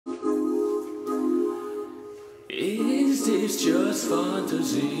Is this just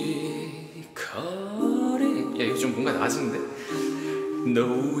fantasy? Caught it. 야, 이거 좀 뭔가 나아지는데?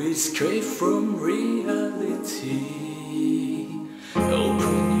 No escape from reality.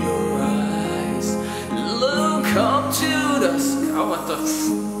 Open your eyes, look up to the sky. What the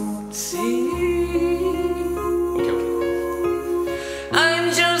see? Okay.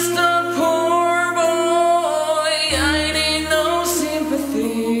 I'm just a poor boy. I need no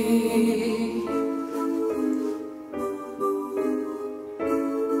sympathy.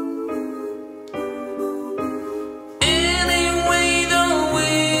 Anyway, the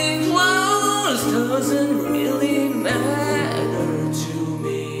wind blows doesn't really matter to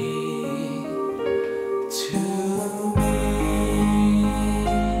me.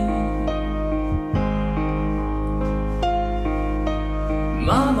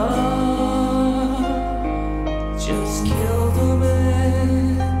 Mama just killed a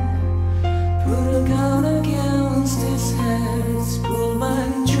man, put a gun against his head, pulled my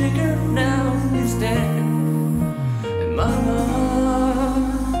trigger, now he's dead. And Mama,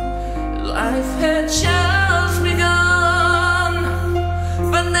 life had just begun,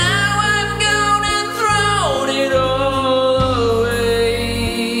 but now I'm gone and thrown it away.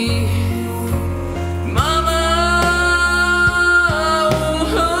 Mama,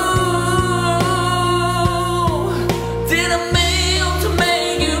 did I mean to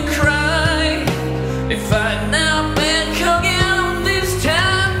make you cry? If I'd not been coming this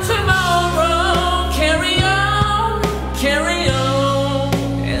time tomorrow, carry on,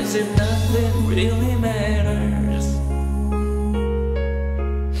 as if nothing really matters.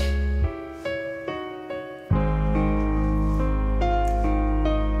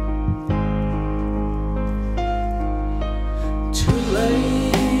 Too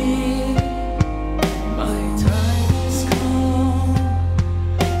late, my time is gone.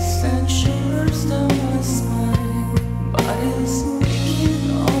 Censures down my spine, body's aching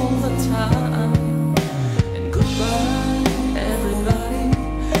all the time. And goodbye, everybody.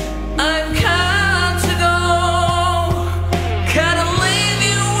 I've got to go. Gotta leave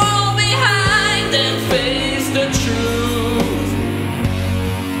you all behind and face the truth.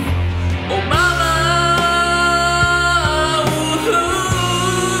 Oh, Mama.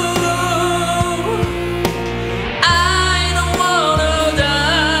 I don't wanna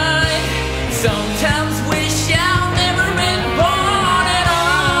die. Sometimes wish I'd never been born at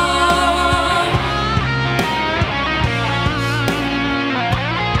all.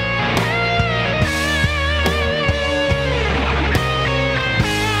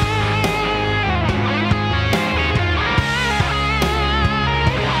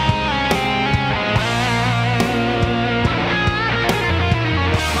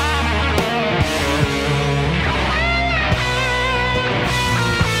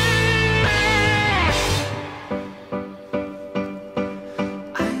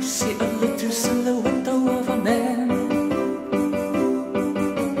 I see a little silhouette of a man.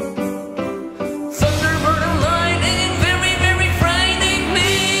 Thunderbird and lightning, very, very frightening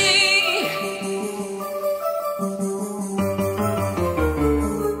me.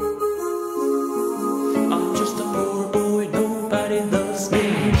 I'm just a poor boy, nobody loves me.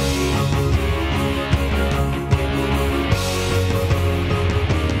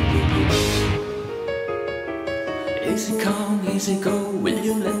 Easy come, easy go, will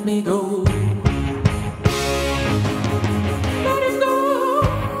you let me go? Let him go,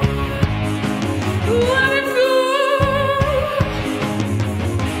 let him go.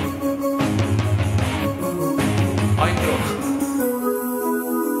 아, 힘들어.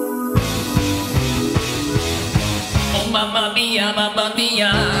 Oh, mamma mia,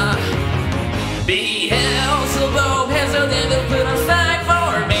 Beelzebub has a devil put aside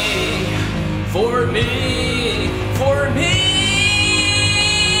for me, for me, for me.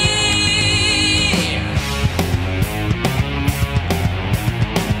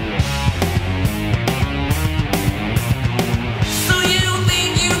 So you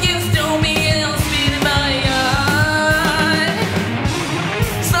think you can stone me and spit in my eye?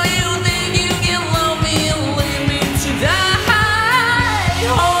 So you think you can love me and leave me to die?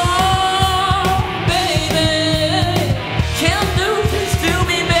 Oh,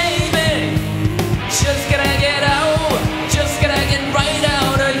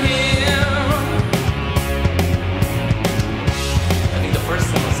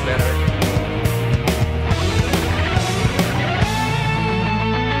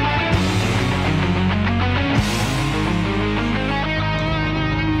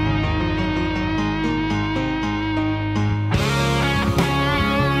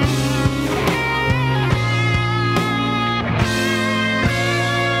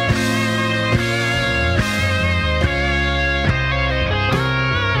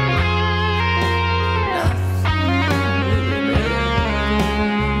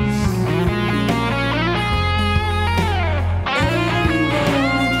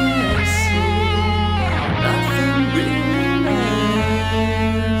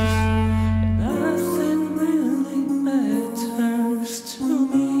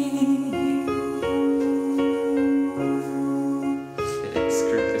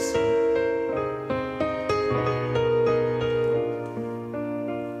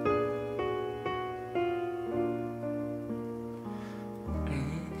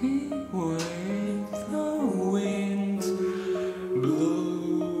 Would